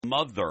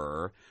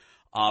mother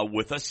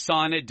with a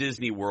son at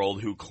Disney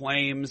World who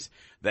claims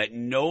that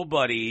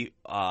nobody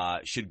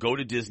should go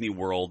to Disney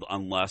World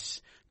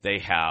unless they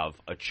have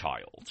a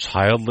child.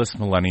 Childless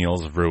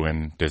millennials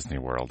ruin Disney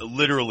World.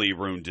 Literally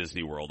ruin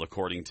Disney World,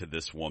 according to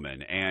this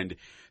woman. And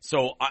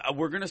so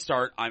we're going to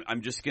start.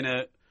 I'm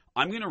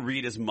going to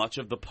read as much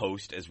of the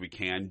post as we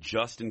can,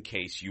 just in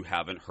case you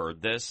haven't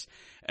heard this,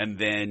 and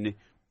then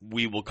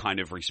we will kind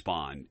of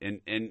respond.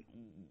 And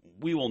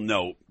we will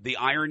note the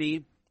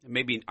irony.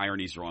 Maybe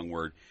irony is the wrong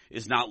word,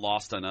 is not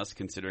lost on us,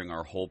 considering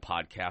our whole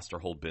podcast, our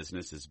whole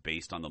business is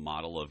based on the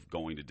model of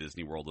going to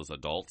Disney World as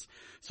adults.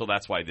 So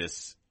that's why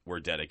we're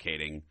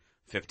dedicating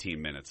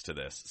 15 minutes to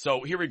this.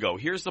 So here we go.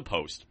 Here's the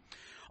post.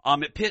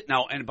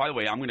 Now, and by the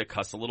way, I'm going to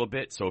cuss a little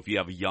bit, so if you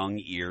have young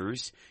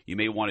ears, you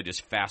may want to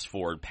just fast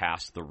forward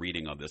past the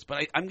reading of this.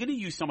 But I'm going to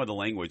use some of the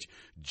language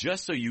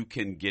just so you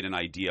can get an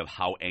idea of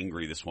how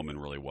angry this woman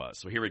really was.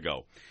 So here we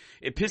go.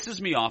 It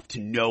pisses me off to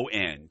no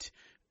end.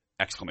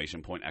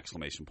 Exclamation point,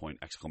 exclamation point,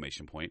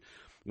 exclamation point.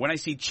 When I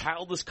see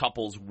childless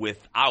couples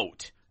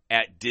without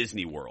at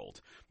Disney World.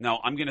 Now,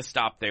 I'm going to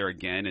stop there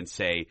again and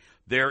say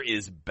there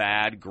is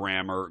bad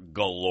grammar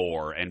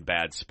galore and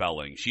bad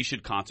spelling. She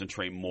should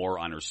concentrate more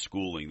on her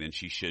schooling than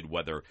she should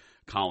whether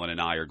Colin and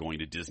I are going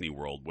to Disney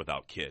World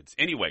without kids.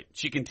 Anyway,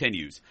 she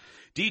continues.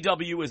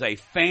 DW is a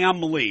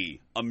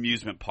family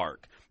amusement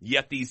park.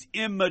 Yet these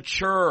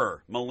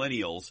immature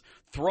millennials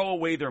throw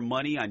away their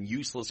money on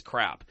useless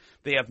crap.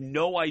 They have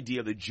no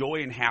idea the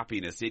joy and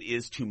happiness it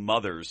is to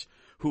mothers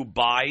who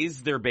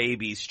buys their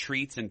babies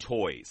treats and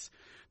toys.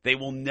 They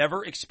will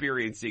never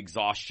experience the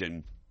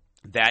exhaustion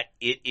that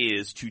it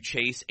is to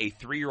chase a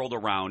 3-year-old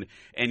around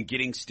and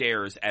getting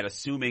stares at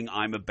assuming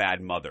I'm a bad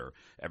mother.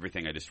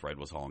 Everything I just read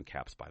was all in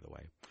caps, by the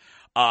way.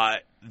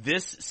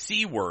 This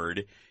C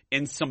word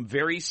in some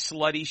very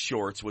slutty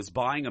shorts was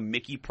buying a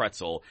Mickey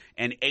pretzel,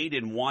 and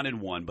Aiden wanted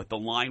one, but the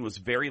line was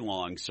very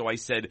long, so I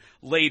said,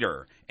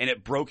 later, and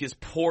it broke his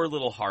poor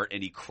little heart,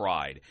 and he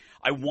cried.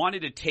 I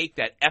wanted to take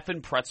that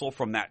effing pretzel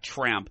from that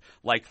tramp,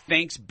 like,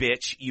 thanks,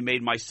 bitch, you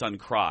made my son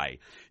cry.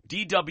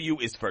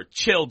 DW is for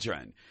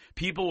children.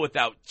 People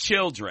without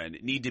children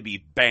need to be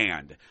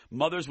banned.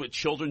 Mothers with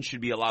children should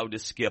be allowed to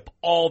skip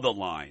all the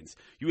lines.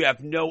 You have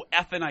no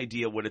effing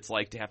idea what it's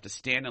like to have to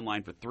stand in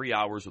line for 3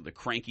 hours with a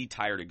cranky,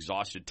 tired,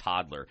 exhausted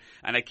toddler.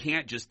 And I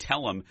can't just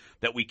tell him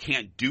that we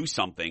can't do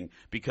something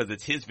because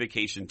it's his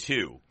vacation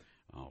too.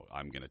 Oh,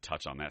 I'm going to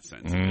touch on that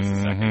sentence in just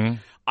a second.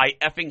 I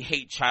effing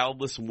hate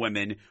childless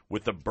women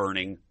with a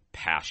burning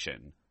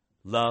passion.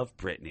 Love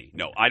Brittany.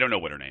 No, I don't know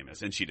what her name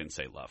is, and she didn't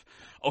say love.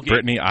 Okay,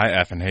 Brittany, I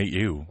effing hate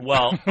you.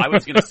 Well, I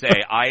was going to say,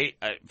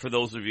 for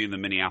those of you in the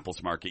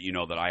Minneapolis market, you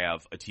know that I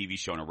have a TV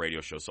show and a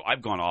radio show, so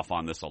I've gone off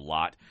on this a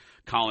lot.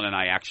 Colin and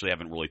I actually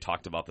haven't really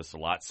talked about this a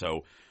lot,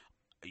 so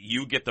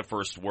you get the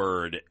first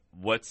word.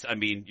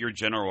 Your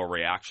general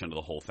reaction to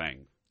the whole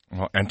thing?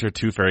 Well, enter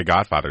two fairy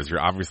godfathers.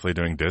 You're obviously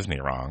doing Disney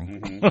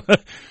wrong. Mm-hmm.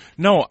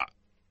 No,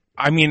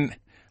 I mean,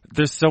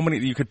 there's so many.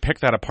 You could pick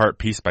that apart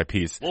piece by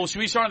piece. Well, should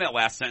we start on that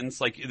last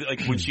sentence? Like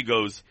when she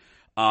goes,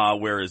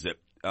 where is it?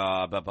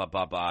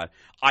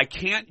 I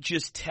can't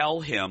just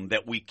tell him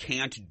that we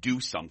can't do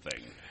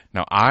something.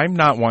 Now, I'm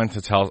not one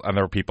to tell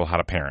other people how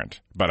to parent,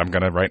 but I'm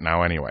going to right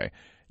now anyway.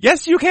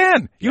 Yes, you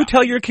can. You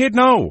tell your kid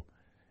no.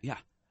 Yeah.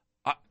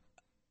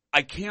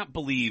 I can't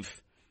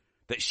believe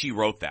that she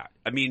wrote that.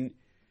 I mean,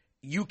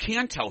 you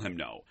can tell him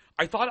no.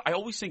 I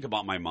always think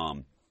about my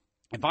mom.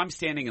 If I was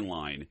standing in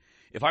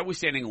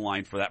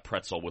line for that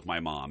pretzel with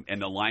my mom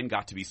and the line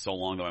got to be so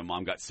long that my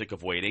mom got sick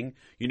of waiting,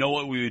 you know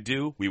what we would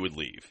do? We would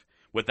leave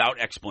without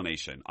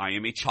explanation. I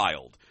am a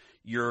child.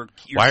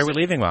 Why are we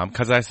leaving, Mom?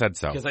 Because I said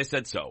so. Because I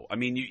said so. I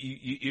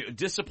mean,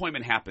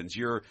 disappointment happens.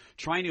 You're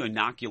trying to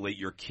inoculate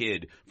your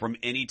kid from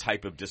any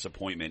type of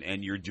disappointment,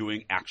 and you're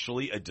doing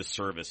actually a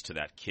disservice to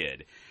that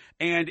kid.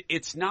 And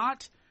it's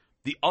not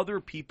the other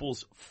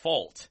people's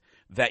fault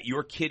that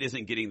your kid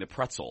isn't getting the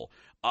pretzel.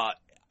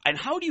 And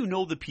how do you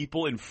know the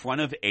people in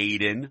front of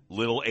Aiden,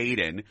 little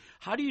Aiden,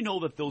 how do you know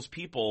that those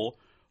people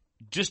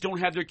just don't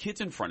have their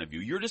kids in front of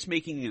you? You're just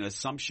making an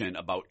assumption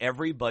about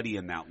everybody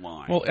in that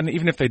line. Well, and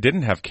even if they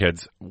didn't have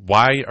kids,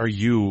 why are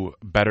you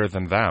better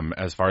than them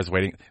as far as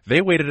waiting?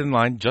 They waited in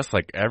line just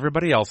like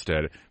everybody else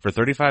did for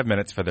 35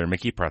 minutes for their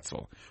Mickey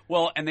pretzel.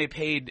 Well, and they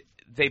paid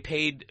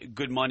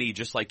good money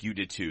just like you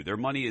did too. Their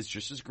money is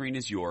just as green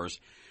as yours.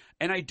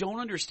 And I don't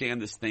understand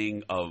this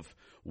thing of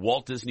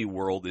Walt Disney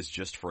World is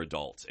just for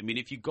adults. I mean,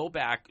 if you go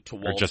back to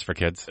Walt... Or just for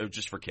kids.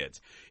 Just for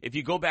kids. If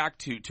you go back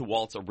to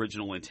Walt's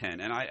original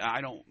intent, and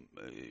I don't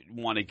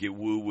want to get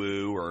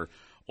woo-woo or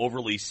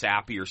overly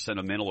sappy or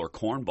sentimental or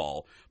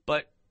cornball,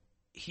 but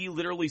he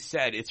literally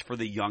said it's for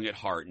the young at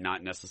heart,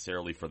 not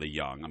necessarily for the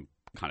young. I'm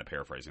kind of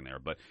paraphrasing there,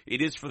 but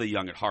it is for the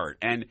young at heart.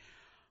 And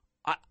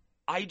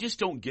I just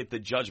don't get the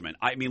judgment.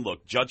 I mean,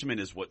 look, judgment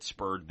is what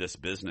spurred this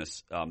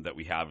business that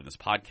we have in this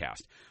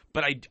podcast.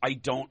 But I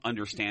don't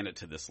understand it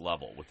to this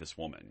level with this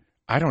woman.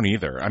 I don't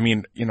either. I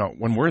mean, you know,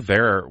 when we're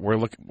there, we're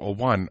looking – well,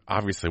 one,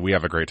 obviously we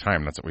have a great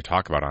time. That's what we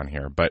talk about on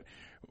here. But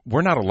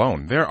we're not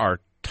alone. There are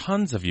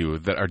tons of you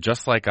that are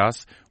just like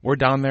us. We're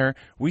down there.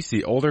 We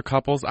see older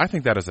couples. I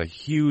think that is a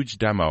huge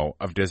demo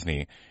of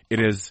Disney. It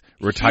is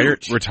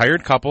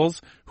retired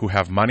couples who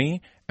have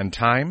money and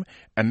time,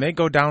 and they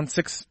go down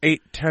 6,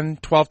 8, 10,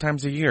 12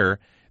 times a year.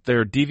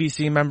 They're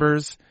DVC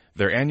members,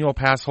 they're annual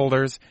pass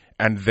holders,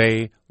 and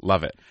they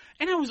love it.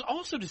 And I was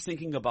also just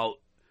thinking about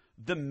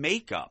the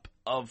makeup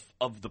of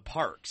the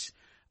parks.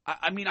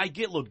 I mean, I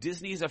get, look,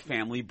 Disney is a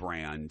family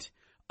brand.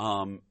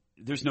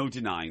 There's no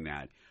denying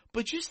that.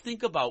 But just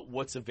think about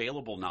what's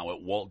available now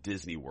at Walt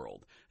Disney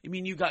World. I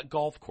mean, you got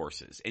golf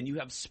courses, and you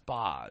have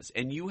spas,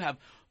 and you have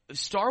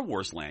Star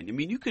Wars Land. I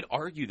mean, you could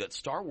argue that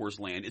Star Wars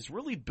Land is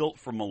really built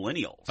for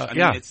millennials. I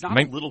mean, it's not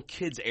a little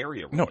kids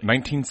area. Really. No,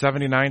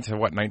 1979 to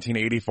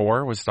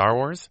 1984 was Star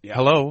Wars? Yeah.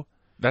 Hello?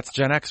 That's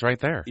Gen X right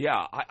there.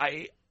 Yeah,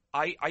 I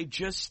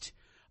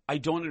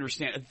don't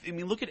understand. I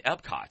mean, look at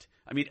Epcot.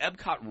 I mean,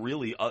 Epcot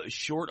really,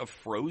 short of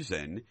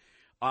Frozen,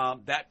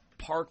 that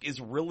park is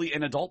really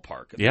an adult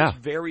park. Yeah.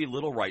 There's very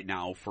little right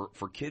now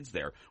for kids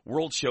there.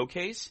 World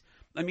Showcase,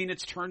 I mean,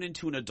 it's turned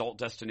into an adult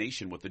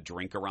destination with the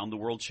drink around the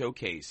World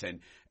Showcase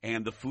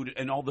and the food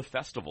and all the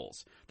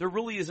festivals. There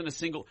really isn't a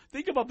single –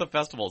 think about the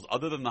festivals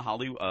other than the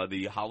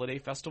Holiday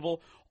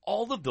Festival.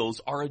 All of those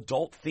are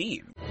adult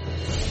themed.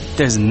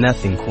 There's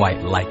nothing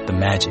quite like the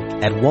magic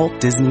at Walt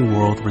Disney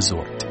World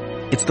Resort.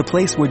 It's the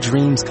place where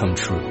dreams come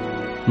true,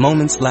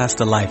 moments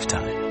last a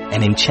lifetime,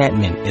 and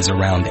enchantment is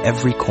around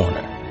every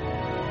corner.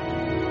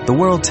 The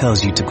world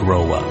tells you to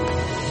grow up.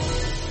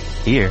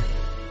 Here,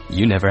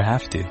 you never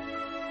have to.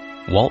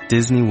 Walt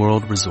Disney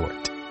World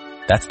Resort.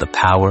 That's the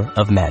power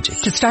of magic.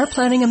 To start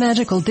planning a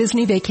magical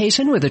Disney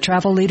vacation with a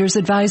Travel Leaders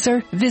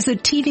Advisor,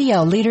 visit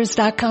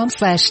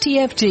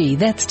tvlleaders.com/TFG.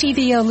 That's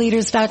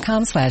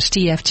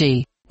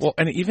tvlleaders.com/TFG. Well,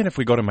 and even if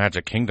we go to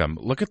Magic Kingdom,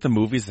 look at the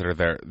movies that are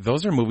there.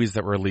 Those are movies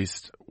that were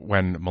released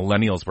when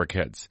millennials were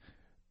kids.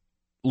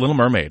 Little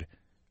Mermaid,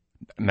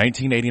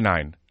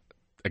 1989,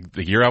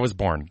 the year I was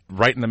born,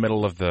 right in the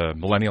middle of the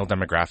millennial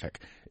demographic.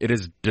 It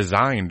is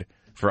designed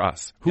for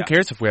us. Who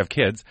cares if we have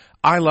kids?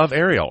 I love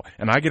Ariel,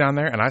 and I get on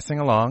there and I sing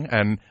along,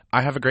 and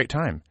I have a great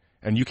time.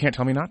 And you can't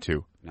tell me not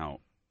to.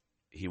 Now,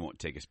 he won't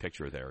take his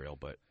picture with Ariel,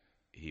 but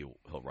he'll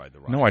ride the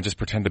ride. No, I just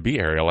pretend to be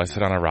Ariel. I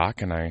sit on a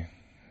rock and I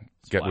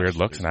get weird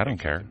looks, and I don't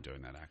care. I'm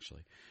doing that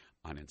actually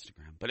on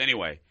Instagram. But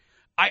anyway,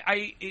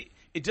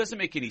 it doesn't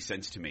make any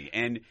sense to me.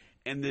 And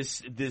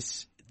this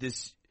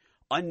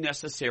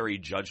unnecessary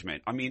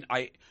judgment. I mean,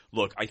 I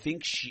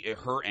think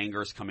her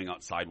anger is coming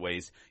out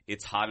sideways.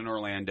 It's hot in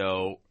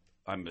Orlando.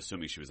 I'm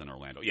assuming she was in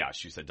Orlando. Yeah,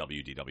 she said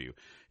WDW.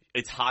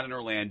 It's hot in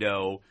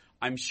Orlando.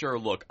 I'm sure,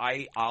 look,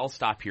 I'll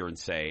stop here and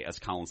say, as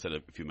Colin said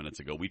a few minutes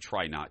ago, we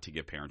try not to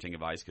give parenting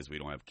advice because we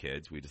don't have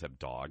kids. We just have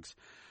dogs.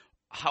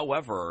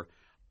 However,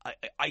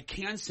 I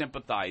can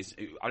sympathize.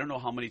 I don't know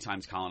how many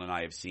times Colin and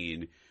I have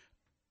seen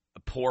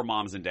poor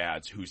moms and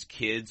dads whose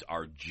kids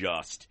are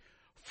just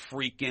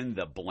freaking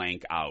the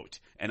blank out.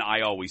 And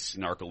I always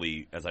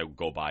snarkily, as I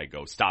go by,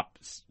 go, stop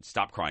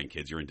crying,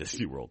 kids. You're in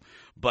Disney World.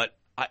 But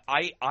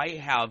I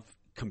have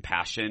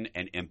compassion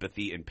and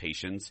empathy and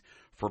patience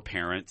for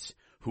parents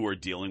who are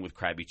dealing with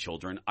crabby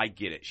children. I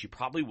get it. She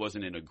probably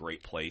wasn't in a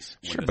great place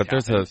when Sure, but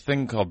there's a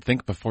thing called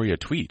think before you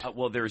tweet.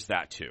 Well, there's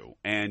that too.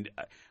 And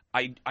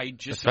I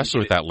just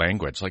especially with that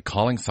language, like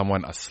calling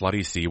someone a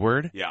slutty C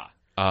word. Yeah.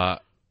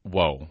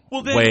 Whoa.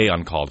 Well, then, way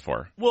uncalled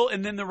for. Well,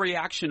 and then the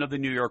reaction of the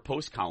New York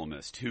Post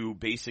columnist who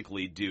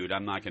basically, dude, I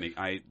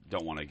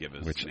don't want to give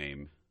his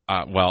name.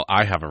 Well,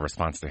 I have a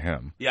response to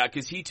him. Yeah,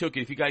 because he took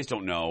it. If you guys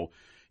don't know,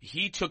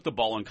 he took the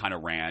ball and kind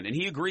of ran, and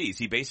he agrees.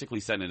 He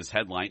basically said in his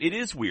headline, it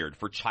is weird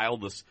for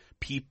childless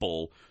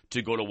people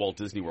to go to Walt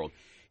Disney World.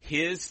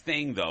 His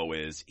thing, though,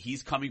 is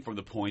he's coming from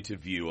the point of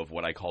view of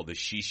what I call the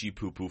shishi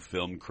poo-poo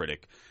film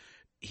critic.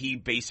 He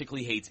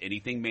basically hates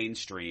anything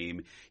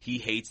mainstream. He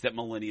hates that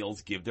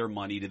millennials give their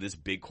money to this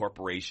big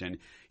corporation.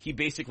 He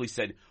basically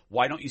said,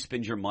 why don't you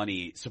spend your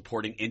money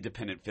supporting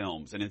independent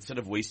films? And instead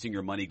of wasting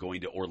your money going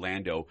to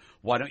Orlando,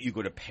 why don't you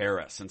go to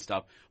Paris and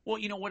stuff? Well,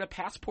 you know what? A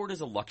passport is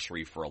a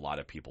luxury for a lot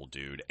of people,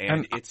 dude.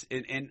 And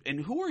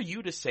who are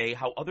you to say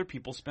how other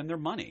people spend their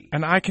money?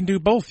 And I can do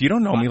both. You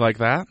don't know me like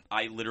that.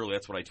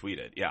 That's what I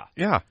tweeted. Yeah.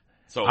 Yeah.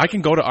 So I can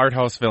go to art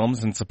house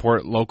films and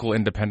support local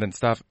independent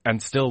stuff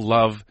and still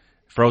love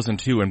Frozen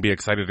 2 and be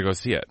excited to go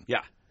see it.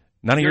 Yeah.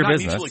 None of your business.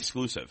 They're not mutually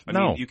exclusive. I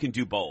mean, you can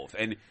do both.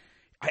 And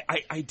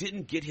I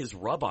didn't get his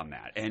rub on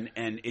that. And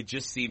it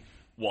just seemed,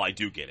 well, I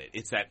do get it.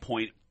 It's that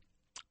point.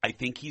 I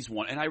think he's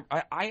one. And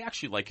I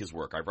actually like his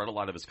work. I've read a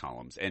lot of his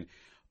columns.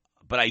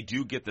 But I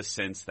do get the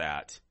sense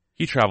that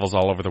he travels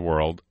all over the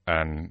world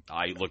and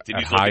I looked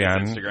at high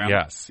end. Instagram.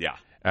 Yes. Yeah.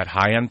 At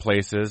high end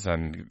places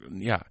and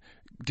yeah.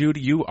 Dude,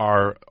 you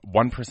are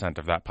 1%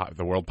 of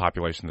the world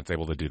population that's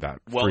able to do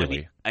that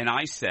freely. And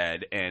I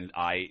said, and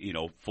I,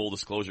 full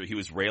disclosure, he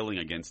was railing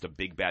against a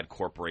big bad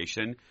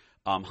corporation.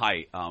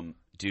 Hi,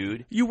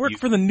 dude. You work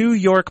for the New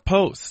York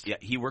Post. Yeah,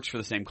 he works for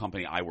the same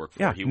company I work for.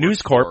 Yeah, He News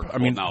works Corp. for- I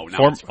mean, well,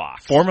 now it's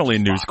Fox. formerly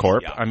It's News Fox,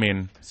 Corp. yeah. I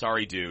mean,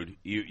 sorry, dude.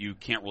 You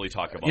can't really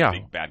talk about yeah,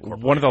 big bad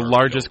corporations. one of the or,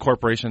 largest you know,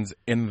 corporations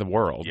in the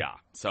world. Yeah.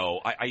 So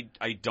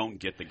I don't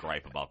get the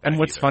gripe about that. And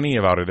what's either. funny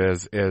about it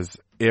is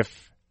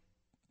if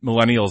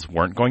millennials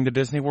weren't going to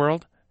Disney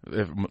World,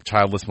 if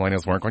childless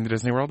millennials weren't going to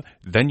Disney World,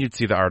 then you'd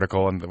see the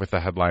article and with the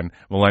headline,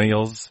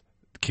 Millennials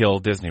Kill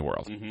Disney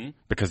World,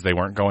 because they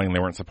weren't going, they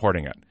weren't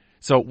supporting it.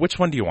 So which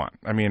one do you want?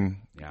 I mean,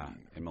 Yeah,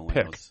 and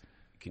millennials,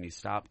 can you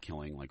stop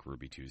killing like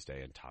Ruby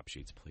Tuesday and Top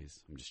Sheets,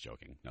 please? I'm just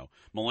joking. No,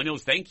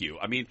 millennials, thank you.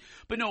 I mean,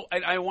 but no,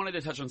 I wanted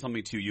to touch on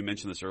something too. You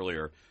mentioned this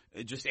earlier,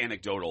 just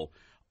anecdotal.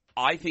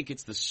 I think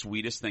it's the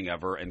sweetest thing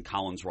ever, and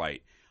Colin's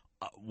right.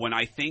 When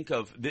I think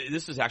of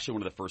this, is actually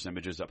one of the first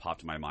images that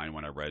popped in my mind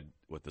when I read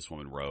what this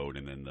woman wrote,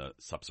 and then the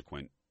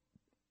subsequent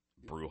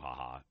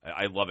brouhaha.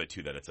 I love it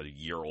too that it's a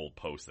year-old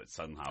post that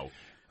somehow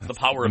the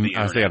power of the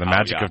internet. the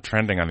magic of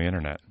trending on the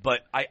internet.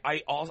 But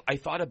I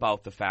thought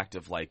about the fact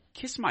of like,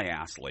 kiss my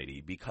ass,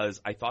 lady,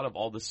 because I thought of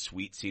all the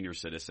sweet senior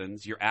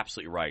citizens. You're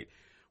absolutely right.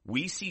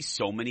 We see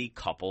so many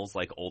couples,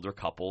 like older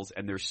couples,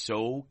 and they're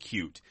so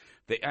cute.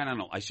 I don't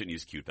know, I shouldn't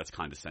use cute, that's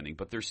condescending,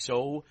 but they're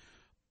so,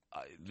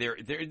 they're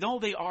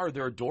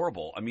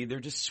adorable. I mean,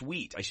 they're just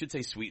sweet. I should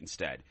say sweet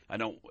instead. I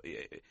don't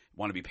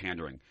want to be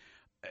pandering.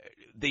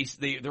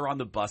 They're on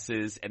the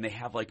buses and they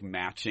have like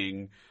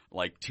matching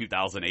like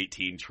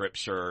 2018 trip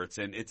shirts,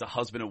 and it's a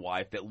husband and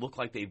wife that look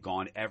like they've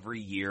gone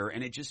every year,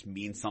 and it just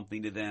means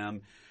something to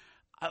them.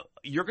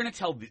 You're gonna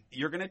tell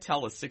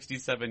a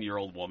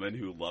 67-year-old woman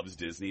who loves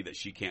Disney that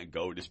she can't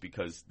go just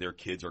because their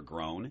kids are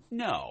grown?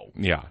 No.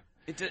 Yeah.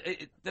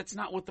 That's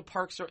not what the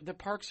parks are. The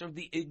parks are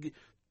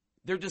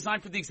they're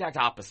designed for the exact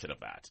opposite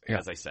of that,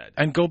 as I said.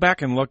 And go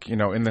back and look, in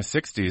the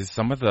 60s,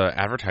 some of the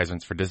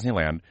advertisements for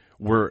Disneyland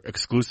were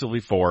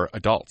exclusively for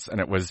adults, and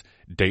it was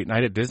date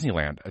night at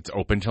Disneyland. It's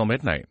open till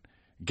midnight.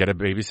 Get a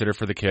babysitter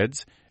for the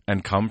kids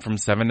and come from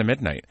 7 to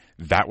midnight.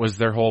 That was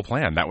their whole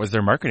plan. That was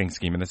their marketing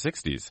scheme in the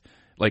 60s.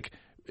 Like,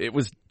 it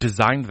was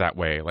designed that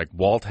way. Like,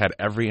 Walt had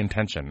every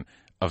intention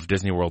of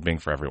Disney World being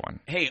for everyone.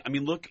 Hey, I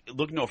mean, look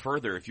no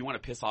further. If you want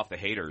to piss off the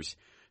haters,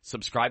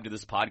 subscribe to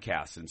this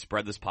podcast and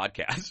spread this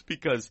podcast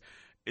because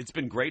it's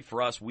been great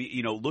for us.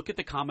 We, look at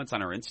the comments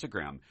on our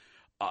Instagram.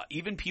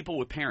 Even people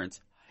with parents,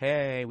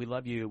 hey, we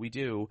love you, we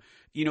do.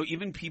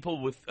 Even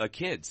people with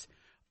kids,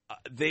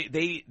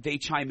 they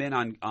chime in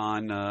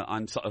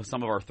on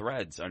some of our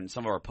threads, on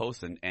some of our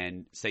posts,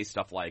 and say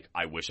stuff like,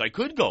 "I wish I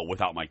could go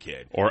without my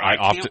kid," or I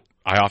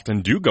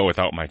often do go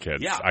without my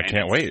kids. Yeah, I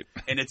can't wait.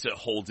 And it's a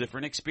whole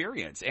different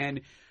experience.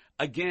 And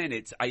again,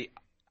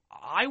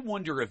 I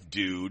wonder if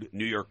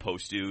New York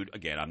Post dude,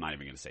 again, I'm not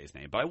even going to say his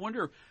name, but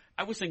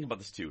I was thinking about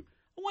this too.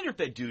 I wonder if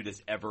that dude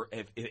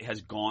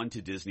has gone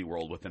to Disney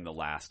World within the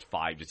last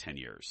 5 to 10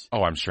 years.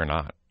 Oh, I'm sure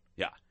not.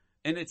 Yeah.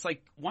 And it's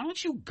like, why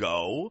don't you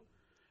go?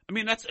 I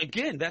mean,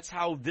 that's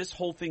how this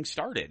whole thing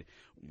started.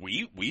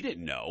 We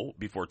didn't know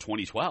before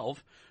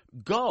 2012.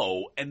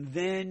 Go and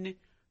then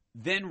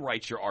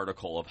write your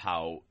article of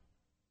how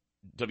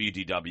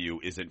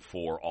WDW isn't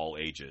for all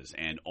ages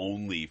and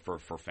only for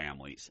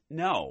families.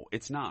 No,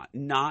 it's not.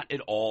 Not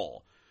at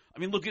all. I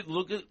mean, look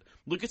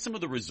at some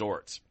of the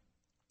resorts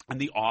and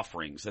the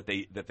offerings that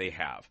they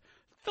have.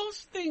 Those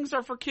things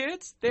are for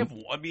kids. They have.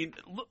 I mean,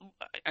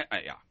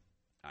 yeah.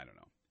 I don't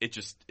know.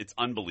 It's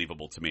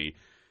unbelievable to me.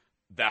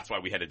 That's why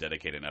we had to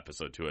dedicate an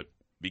episode to it,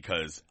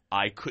 because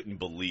I couldn't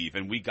believe,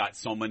 and we got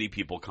so many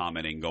people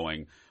commenting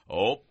going,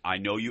 "Oh, I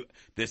know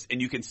this,"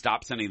 and you can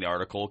stop sending the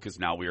article because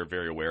now we are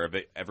very aware of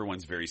it.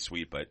 Everyone's very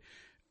sweet, but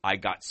I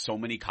got so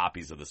many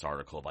copies of this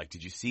article. Like,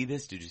 did you see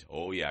this?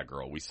 Oh yeah,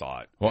 girl, we saw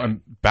it. Well,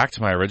 and back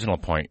to my original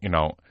point,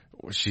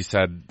 she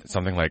said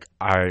something like,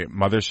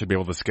 mothers should be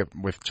able to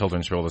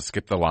children should be able to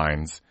skip the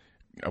lines.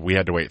 We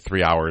had to wait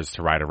 3 hours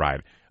to ride a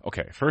ride.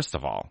 Okay, first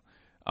of all,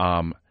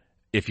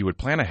 if you would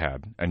plan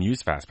ahead and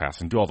use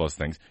FastPass and do all those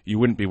things, you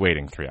wouldn't be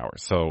waiting 3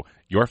 hours. So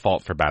your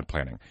fault for bad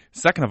planning.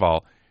 Second of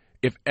all,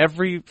 if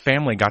every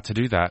family got to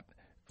do that,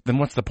 then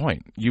what's the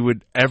point?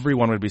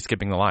 Everyone would be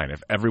skipping the line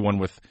if everyone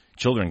with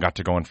children got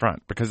to go in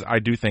front. Because I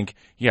do think,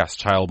 yes,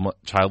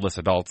 childless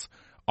adults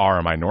are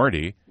a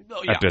minority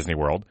at Disney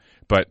World,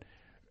 but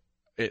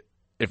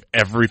if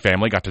every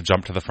family got to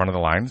jump to the front of the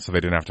line so they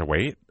didn't have to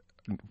wait,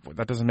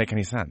 that doesn't make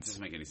any sense. It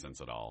doesn't make any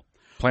sense at all.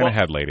 Plan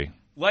ahead, lady.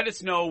 Let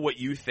us know what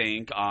you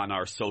think on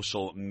our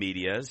social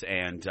medias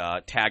and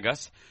tag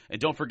us. And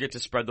don't forget to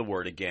spread the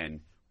word again.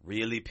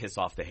 Really piss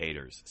off the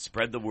haters.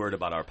 Spread the word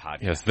about our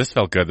podcast. Yes, this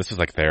felt good. This was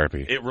like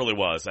therapy. It really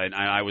was. And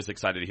I was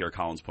excited to hear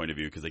Colin's point of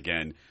view because,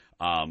 again,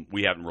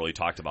 we haven't really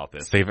talked about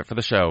this. Save it for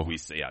the show.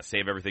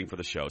 Save everything for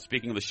the show.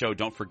 Speaking of the show,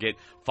 don't forget,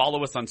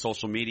 follow us on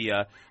social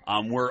media.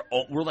 We're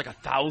like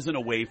 1,000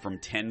 away from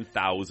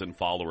 10,000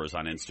 followers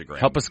on Instagram.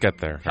 Help us get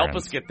there. Help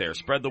us get there.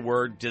 Spread the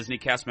word. Disney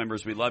cast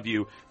members, we love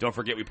you. Don't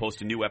forget, we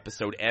post a new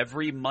episode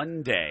every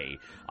Monday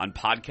on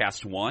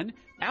Podcast One,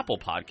 Apple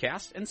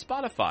Podcast, and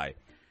Spotify.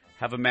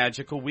 Have a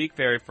magical week,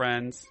 fairy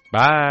friends.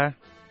 Bye.